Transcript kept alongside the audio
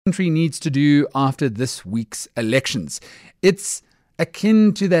country needs to do after this week's elections. It's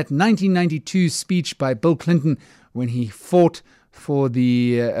akin to that 1992 speech by Bill Clinton when he fought for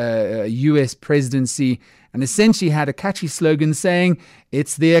the US presidency and essentially had a catchy slogan saying,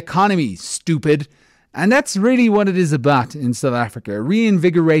 "It's the economy, stupid." And that's really what it is about in South Africa.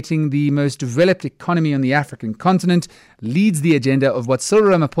 Reinvigorating the most developed economy on the African continent leads the agenda of what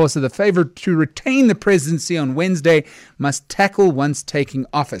Cyril Ramaphosa, the favourite to retain the presidency on Wednesday, must tackle once taking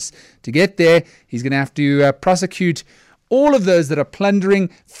office. To get there, he's going to have to prosecute all of those that are plundering,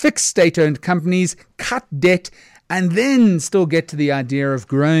 fix state-owned companies, cut debt, and then still get to the idea of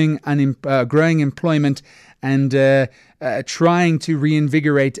growing employment and trying to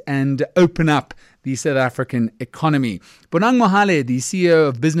reinvigorate and open up the South African economy. Bonang Mohale, the CEO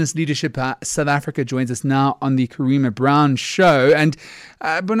of Business Leadership South Africa, joins us now on the Karima Brown Show. And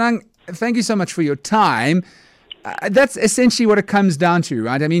Bonang, thank you so much for your time. That's essentially what it comes down to,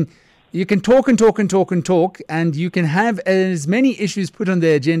 right? I mean, you can talk and talk and talk and talk, and you can have as many issues put on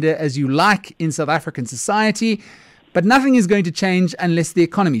the agenda as you like in South African society, but nothing is going to change unless the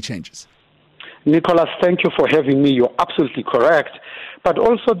economy changes. Nicholas, thank you for having me. You're absolutely correct. But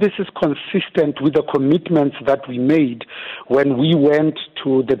also this is consistent with the commitments that we made when we went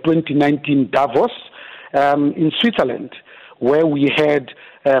to the 2019 Davos in Switzerland, where we had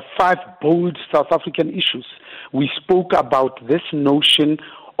 5 bold South African issues. We spoke about this notion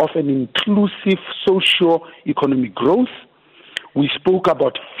of an inclusive socio-economic growth. We spoke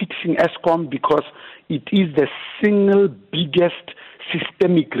about fixing Eskom because it is the single biggest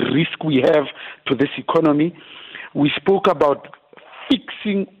systemic risk we have to this economy. We spoke about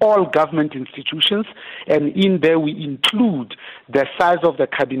fixing all government institutions, and in there we include the size of the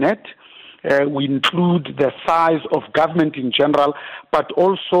cabinet, we include the size of government in general, but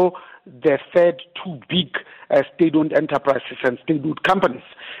also the third 2 big state-owned enterprises and state-owned companies.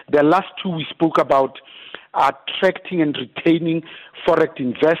 The last 2 we spoke about attracting and retaining foreign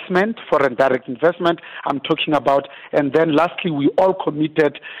direct investment, I'm talking about. And then lastly, we all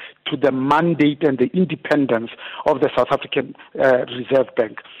committed to the mandate and the independence of the South African Reserve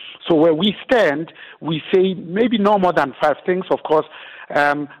Bank. So where we stand, we say maybe no more than 5 things. Of course,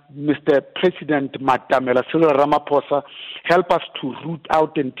 Mr. President Matamela Cyril Ramaphosa help us to root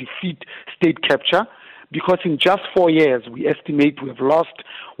out and defeat state capture, because in just 4 years, we estimate we have lost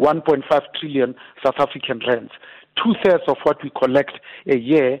 1.5 trillion South African rands, 2/3 of what we collect a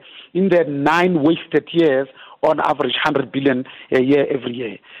year. In the 9 wasted years, on average 100 billion a year every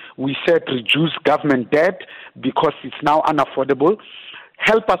year. We said reduce government debt because it's now unaffordable.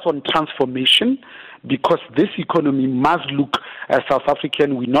 Help us on transformation, because this economy must look South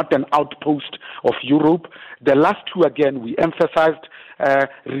African. We're not an outpost of Europe. The last 2, again, we emphasized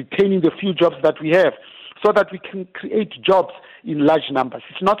retaining the few jobs that we have, so that we can create jobs in large numbers.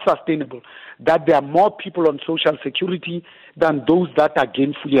 It's not sustainable that there are more people on social security than those that are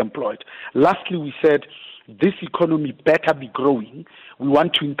gainfully employed. Lastly, we said this economy better be growing. We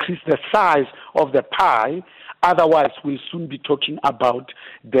want to increase the size of the pie. Otherwise, we'll soon be talking about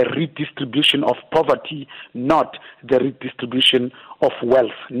the redistribution of poverty, not the redistribution of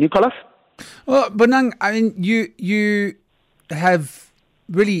wealth. Nicholas? Well, Bonang, I mean, you have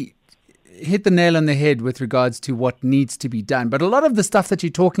really hit the nail on the head with regards to what needs to be done. But a lot of the stuff that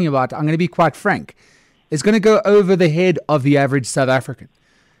you're talking about, I'm going to be quite frank, is going to go over the head of the average South African.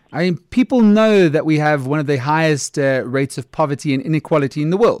 I mean, people know that we have one of the highest rates of poverty and inequality in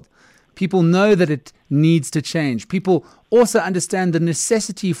the world. People know that it needs to change. People also understand the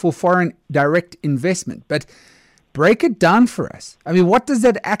necessity for foreign direct investment. But break it down for us. I mean, what does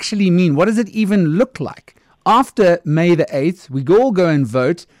that actually mean? What does it even look like? After May the 8th, we all go and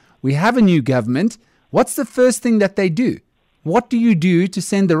vote. We have a new government. What's the first thing that they do? What do you do to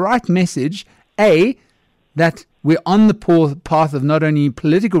send the right message? A, that we're on the path of not only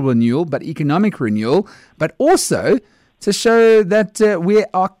political renewal, but economic renewal, but also to show that we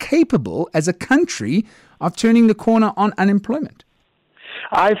are capable as a country of turning the corner on unemployment.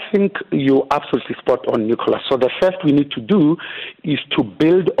 I think you're absolutely spot on, Nicholas. So the first we need to do is to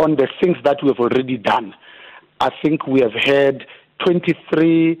build on the things that we have already done. I think we have had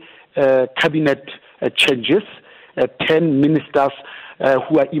 23 cabinet changes, 10 ministers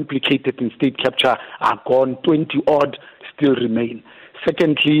who are implicated in state capture are gone, 20 odd still remain.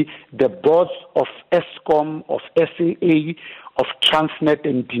 Secondly, the boards of Eskom, of SAA, of Transnet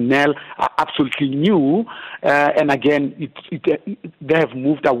and Dinel are absolutely new, and again, they have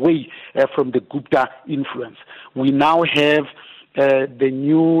moved away from the Gupta influence. We now have the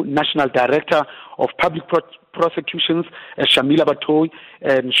new National Director of Public Prosecutions, Shamila Batoy,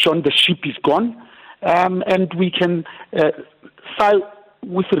 and Sean the Sheep is gone, and we can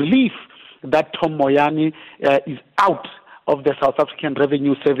with relief that Tom Moyane is out of the South African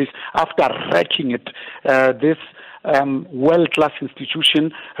Revenue Service after wrecking it. This world-class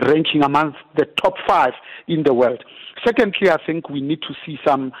institution ranking amongst the top 5 in the world. Secondly, I think we need to see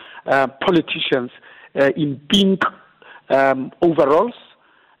some politicians in pink overalls.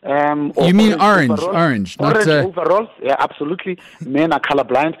 You mean orange, not orange overalls? Yeah, absolutely. Men are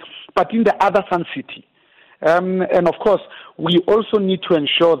colorblind, but in the other Sun City. And of course, we also need to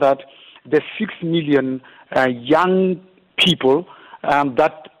ensure that the 6 million young people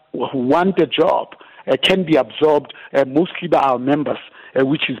that want a job can be absorbed mostly by our members,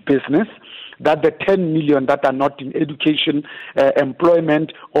 which is business, that the 10 million that are not in education,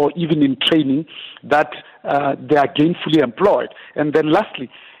 employment, or even in training, that they are gainfully employed. And then lastly,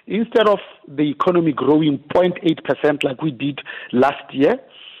 instead of the economy growing 0.8% like we did last year,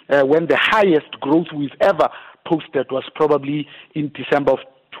 when the highest growth we've ever posted was probably in December of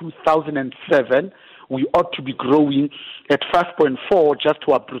 2007, we ought to be growing at 5.4 just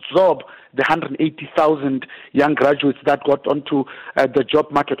to absorb the 180,000 young graduates that got onto the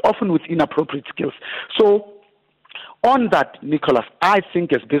job market, often with inappropriate skills. So on that, Nicholas, I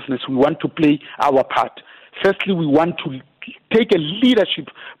think as business we want to play our part. Firstly, we want to take a leadership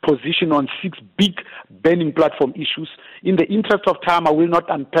position on 6 big burning platform issues. In the interest of time, I will not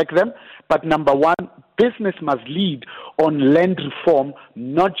unpack them, but number 1, business must lead on land reform,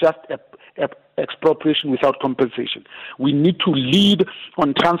 not just expropriation without compensation. We need to lead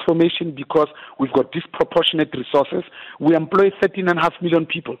on transformation because we've got disproportionate resources. We employ 13.5 million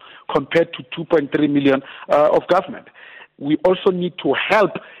people compared to 2.3 million of government. We also need to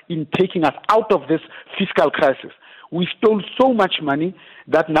help in taking us out of this fiscal crisis. We stole so much money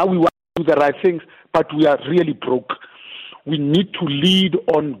that now we want to do the right things, but we are really broke. We need to lead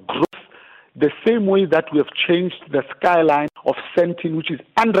on growth the same way that we have changed the skyline of Sentin, which is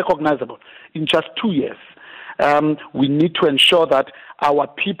unrecognizable, in just 2 years. We need to ensure that our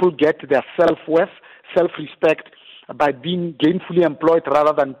people get their self-worth, self-respect by being gainfully employed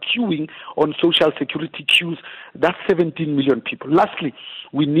rather than queuing on social security queues. That's 17 million people. Lastly,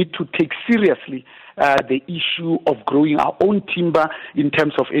 we need to take seriously the issue of growing our own timber in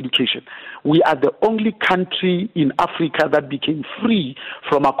terms of education. We are the only country in Africa that became free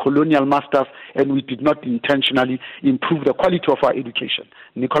from our colonial masters, and we did not intentionally improve the quality of our education.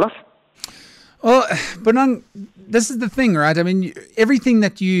 Nicholas? Well, Bonang, this is the thing, right? I mean, everything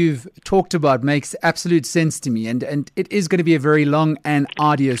that you've talked about makes absolute sense to me, and it is going to be a very long and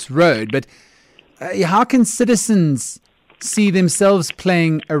arduous road. But how can citizens see themselves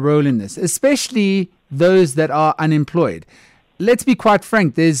playing a role in this, especially those that are unemployed? Let's be quite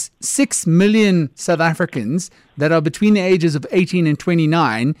frank, there's 6 million South Africans that are between the ages of 18 and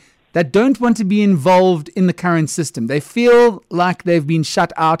 29 that don't want to be involved in the current system. They feel like they've been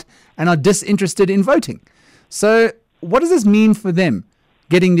shut out and are disinterested in voting. So what does this mean for them,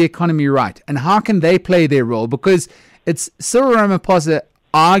 getting the economy right? And how can they play their role? Because it's Cyril Ramaphosa,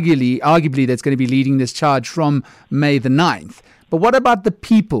 arguably that's going to be leading this charge from May the 9th. But what about the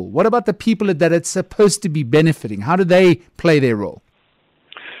people? What about the people that it's supposed to be benefiting? How do they play their role?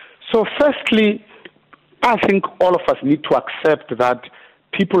 So firstly, I think all of us need to accept that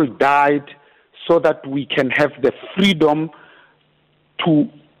people died so that we can have the freedom to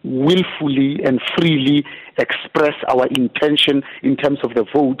willfully and freely express our intention in terms of the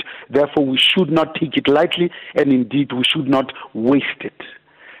vote. Therefore, we should not take it lightly, and indeed, we should not waste it.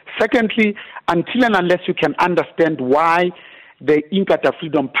 Secondly, until and unless you can understand why the Inkatha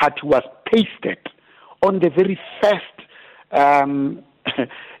Freedom Party was pasted on the very first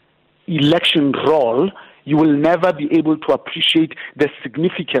election roll, you will never be able to appreciate the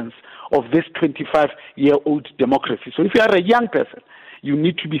significance of this 25-year-old democracy. So if you are a young person, you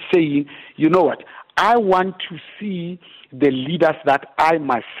need to be saying, you know what, I want to see the leaders that I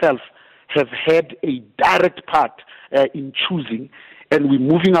myself have had a direct part in choosing, and we're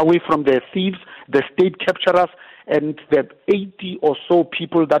moving away from the thieves, the state capturers, and the 80 or so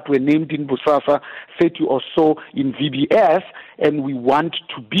people that were named in Bosasa, 30 or so in VBS, and we want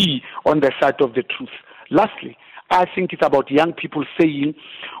to be on the side of the truth. Lastly, I think it's about young people saying,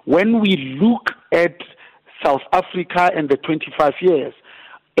 when we look at South Africa and the 25 years,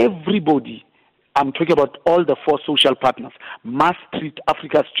 everybody, I'm talking about all the 4 social partners, must treat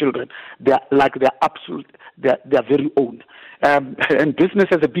Africa's children like they're very own. And business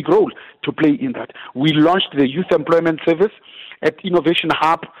has a big role to play in that. We launched the Youth Employment Service at Innovation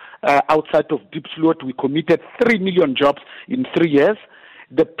Hub outside of Diepsloot. We committed 3 million jobs in 3 years.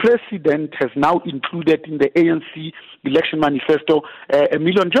 the president has now included in the ANC election manifesto 1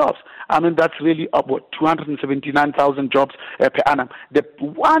 million jobs. I mean, that's really about 279,000 jobs per annum. The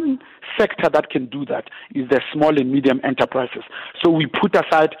one sector that can do that is the small and medium enterprises. So we put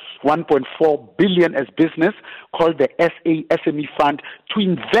aside 1.4 billion as business, called the SME Fund, to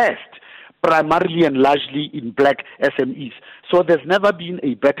invest primarily and largely in black SMEs. So there's never been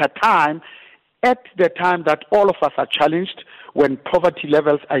a better time, at the time that all of us are challenged, when poverty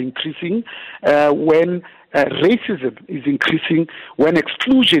levels are increasing, when racism is increasing, when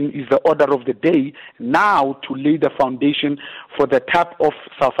exclusion is the order of the day, now to lay the foundation for the type of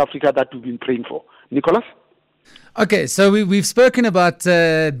South Africa that we've been praying for. Nicholas? Okay, so we've spoken about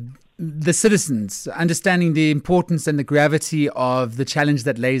the citizens understanding the importance and the gravity of the challenge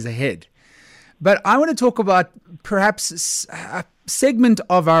that lays ahead. But I want to talk about perhaps a segment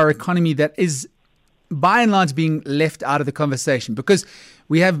of our economy that is by and large being left out of the conversation, because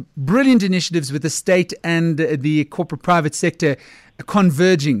we have brilliant initiatives with the state and the corporate private sector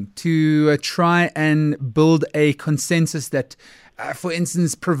converging to try and build a consensus that, for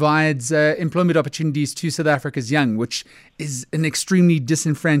instance, provides employment opportunities to South Africa's young, which is an extremely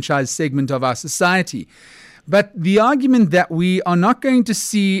disenfranchised segment of our society. But the argument that we are not going to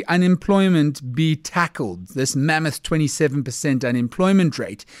see unemployment be tackled, this mammoth 27% unemployment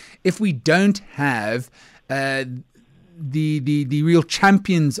rate, if we don't have the real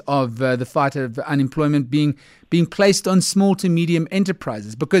champions of the fight of unemployment being placed on small to medium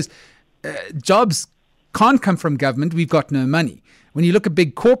enterprises, because jobs can't come from government. We've got no money. When you look at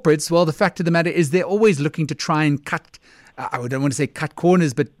big corporates, well, the fact of the matter is they're always looking to try and cut, I don't want to say cut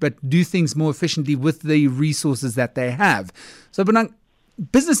corners, but do things more efficiently with the resources that they have. So, Bonang,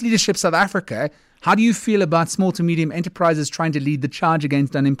 Business Leadership South Africa, how do you feel about small to medium enterprises trying to lead the charge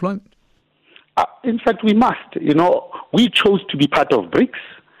against unemployment? In fact, we must. We chose to be part of BRICS.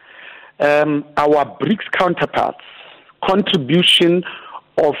 Our BRICS counterparts' contribution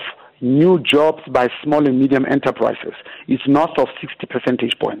of new jobs by small and medium enterprises is north of 60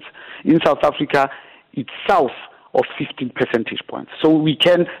 percentage points. In South Africa, it's south of 15 percentage points. So we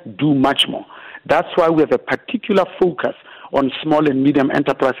can do much more. That's why we have a particular focus on small and medium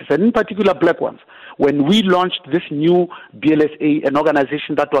enterprises, and in particular black ones. When we launched this new BLSA, an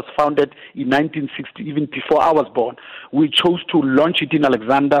organization that was founded in 1960, even before I was born, we chose to launch it in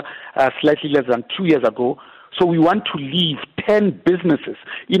Alexander slightly less than 2 years ago. So we want to leave 10 businesses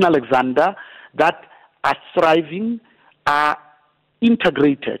in Alexander that are thriving, are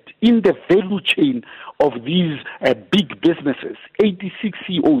integrated in the value chain of these big businesses, 86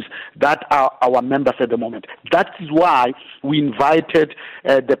 CEOs that are our members at the moment. That is why we invited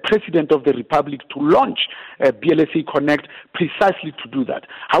the President of the Republic to launch BLSA Connect, precisely to do that.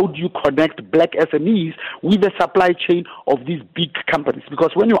 How do you connect black SMEs with the supply chain of these big companies?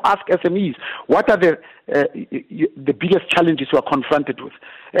 Because when you ask SMEs, what are the biggest challenges you are confronted with?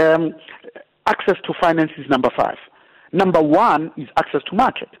 Access to finance is number 5. Number 1 is access to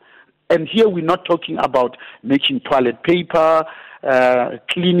market. And here we're not talking about making toilet paper,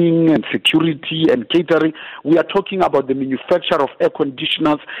 cleaning and security and catering. We are talking about the manufacture of air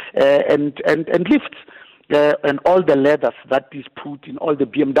conditioners and lifts. And all the leathers that is put in all the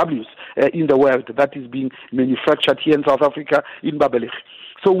BMWs in the world that is being manufactured here in South Africa, in Babelech.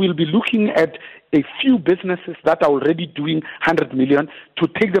 So we'll be looking at a few businesses that are already doing 100 million to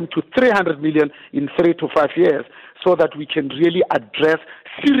take them to 300 million in 3 to 5 years, so that we can really address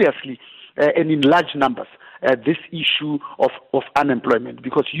seriously and in large numbers this issue of unemployment.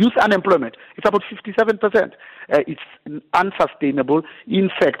 Because youth unemployment, it's about 57%. It's unsustainable.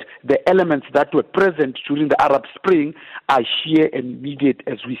 In fact, the elements that were present during the Arab Spring are here and immediate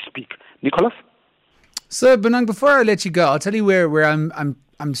as we speak. Nicholas? So, Bonang, before I let you go, I'll tell you where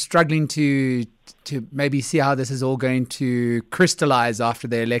I'm struggling to maybe see how this is all going to crystallize after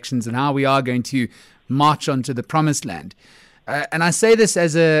the elections and how we are going to march onto the promised land. And I say this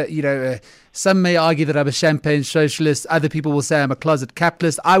as some may argue that I'm a champagne socialist. Other people will say I'm a closet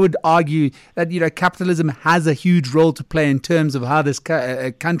capitalist. I would argue that, capitalism has a huge role to play in terms of how this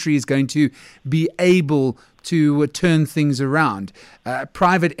country is going to be able to turn things around.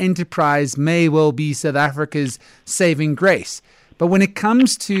 Private enterprise may well be South Africa's saving grace. But when it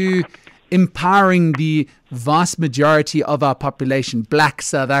comes to empowering the vast majority of our population, black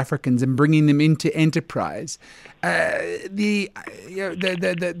South Africans, and bringing them into enterprise, the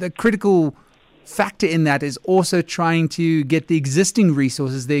critical factor in that is also trying to get the existing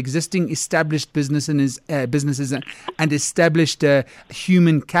resources, the existing established businesses and established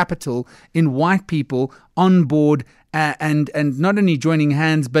human capital in white people on board and not only joining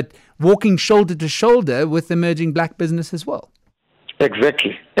hands but walking shoulder to shoulder with emerging black business as well.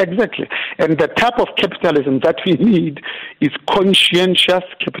 Exactly. And the type of capitalism that we need is conscientious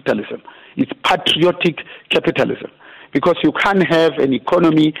capitalism. It's patriotic capitalism. Because you can't have an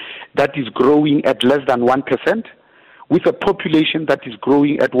economy that is growing at less than 1%, with a population that is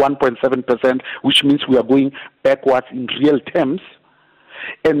growing at 1.7%, which means we are going backwards in real terms.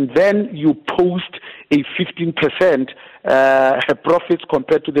 And then you post a 15% profits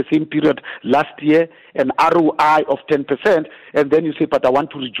compared to the same period last year, an ROI of 10%, and then you say, but I want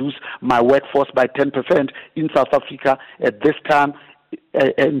to reduce my workforce by 10% in South Africa at this time,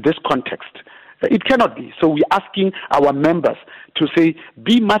 in this context. It cannot be. So we're asking our members to say,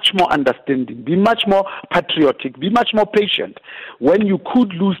 be much more understanding, be much more patriotic, be much more patient. When you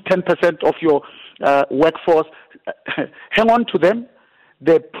could lose 10% of your workforce, hang on to them.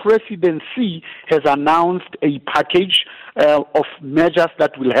 The presidency has announced a package of measures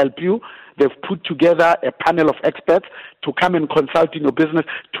that will help you. They've put together a panel of experts to come and consult in your business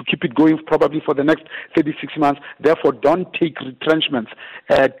to keep it going probably for the next 36 months. Therefore, don't take retrenchments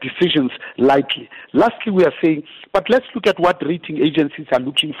decisions lightly. Lastly, we are saying, but let's look at what rating agencies are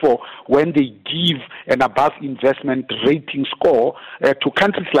looking for when they give an above investment rating score to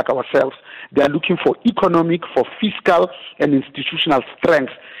countries like ourselves. They are looking for economic, for fiscal and institutional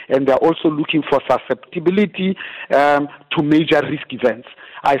strength, and they're also looking for susceptibility to major risk events.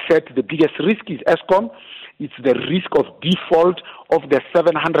 I said the biggest risk is Eskom. It's the risk of default of the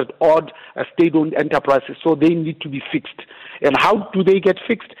 700-odd state-owned enterprises, so they need to be fixed. And how do they get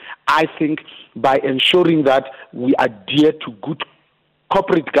fixed? I think by ensuring that we adhere to good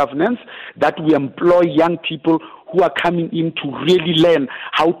corporate governance, that we employ young people who are coming in to really learn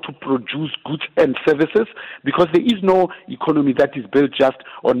how to produce goods and services, because there is no economy that is built just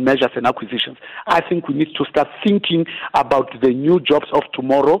on measures and acquisitions. I think we need to start thinking about the new jobs of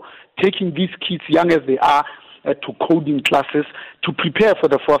tomorrow, taking these kids, young as they are, to coding classes to prepare for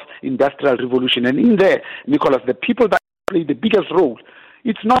the fourth industrial revolution. And in there, Nicholas, the people that play the biggest role,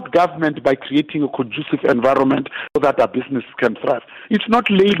 it's not government by creating a conducive environment so that our businesses can thrive. It's not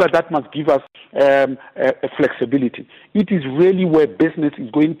labor that must give us a flexibility. It is really where business is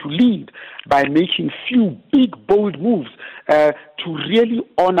going to lead by making few big, bold moves to really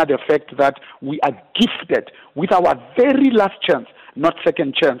honor the fact that we are gifted with our very last chance, not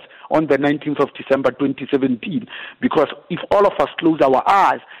second chance, on the 19th of December 2017. Because if all of us close our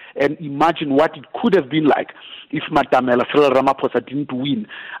eyes and imagine what it could have been like if Matamela Cyril Ramaphosa didn't win,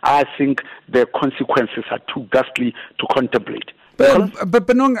 I think the consequences are too ghastly to contemplate. But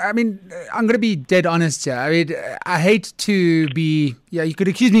Bonang, I mean, I'm going to be dead honest here. I mean, I hate to be, you could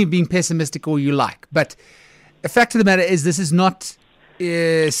accuse me of being pessimistic all you like, but the fact of the matter is this is not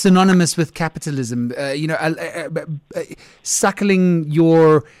synonymous with capitalism. Suckling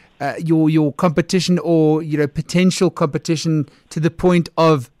your competition or potential competition to the point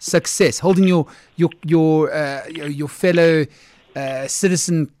of success, holding your fellow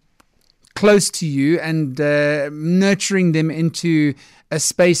citizen close to you and nurturing them into a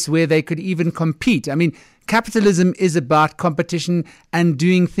space where they could even compete. I mean, capitalism is about competition and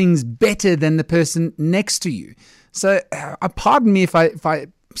doing things better than the person next to you. So pardon me if I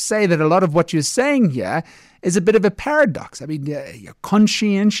say that a lot of what you're saying here is a bit of a paradox. I mean,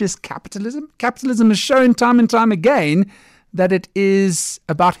 conscientious capitalism. Capitalism has shown time and time again that it is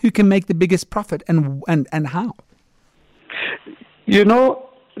about who can make the biggest profit and how.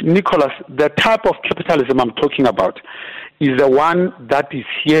 Nicholas, the type of capitalism I'm talking about is the one that is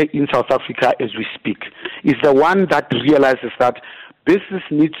here in South Africa as we speak. Is the one that realizes that business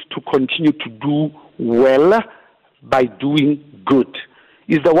needs to continue to do well by doing good.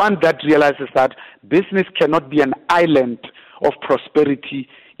 Is the one that realizes that business cannot be an island of prosperity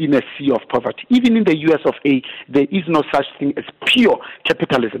in a sea of poverty. Even in the US of A, there is no such thing as pure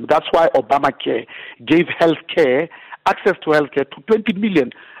capitalism. That's why Obamacare gave access to healthcare to 20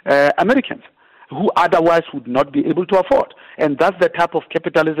 million Americans who otherwise would not be able to afford. And that's the type of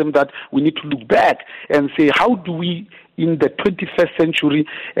capitalism that we need to look back and say, how do we, in the 21st century,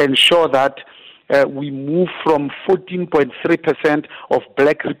 ensure that we move from 14.3% of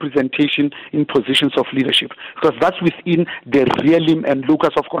black representation in positions of leadership, because that's within the realm and locus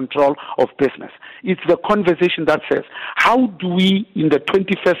of control of business. It's the conversation that says, how do we, in the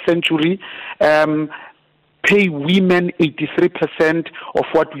 21st century, pay women 83% of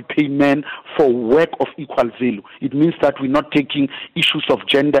what we pay men for work of equal value? It means that we're not taking issues of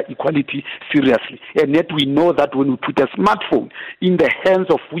gender equality seriously. And yet we know that when we put a smartphone in the hands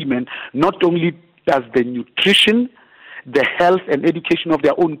of women, not only does the nutrition, the health and education of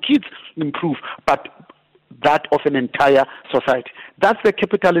their own kids improve, but that of an entire society. That's the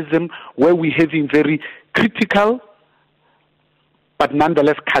capitalism where we're having very critical but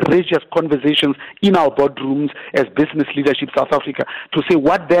nonetheless courageous conversations in our boardrooms as business leadership South Africa to say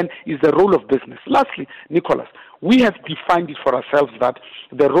what then is the role of business. Lastly, Nicholas, we have defined it for ourselves that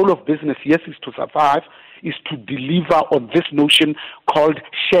the role of business, yes, is to survive, is to deliver on this notion called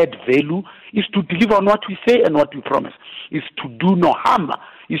shared value, is to deliver on what we say and what we promise, is to do no harm,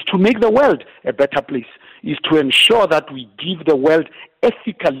 is to make the world a better place, is to ensure that we give the world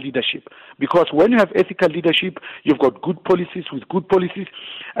ethical leadership. Because when you have ethical leadership, you've got good policies. With good policies,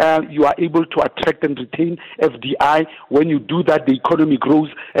 you are able to attract and retain FDI. When you do that, the economy grows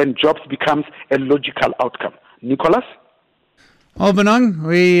and jobs becomes a logical outcome. Nicholas? Well, Bonang,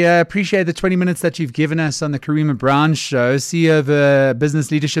 we appreciate the 20 minutes that you've given us on the Karima Brown Show, CEO of Business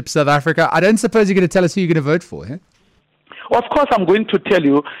Leadership South Africa. I don't suppose you're going to tell us who you're going to vote for, eh? Of course, I'm going to tell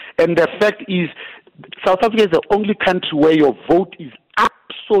you, and the fact is, South Africa is the only country where your vote is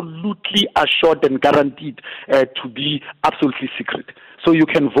absolutely assured and guaranteed to be absolutely secret. So you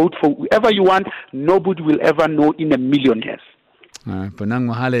can vote for whoever you want. Nobody will ever know in a million years. Bonang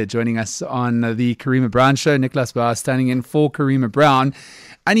Mohale joining us on the Karima Brown Show. Nicholas Bauer standing in for Karima Brown.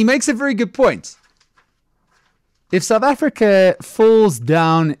 And he makes a very good point. If South Africa falls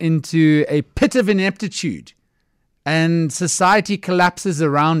down into a pit of ineptitude and society collapses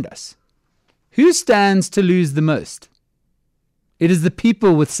around us, who stands to lose the most? It is the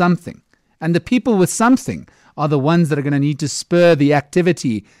people with something. And the people with something are the ones that are going to need to spur the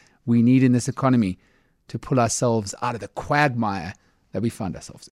activity we need in this economy to pull ourselves out of the quagmire that we find ourselves in.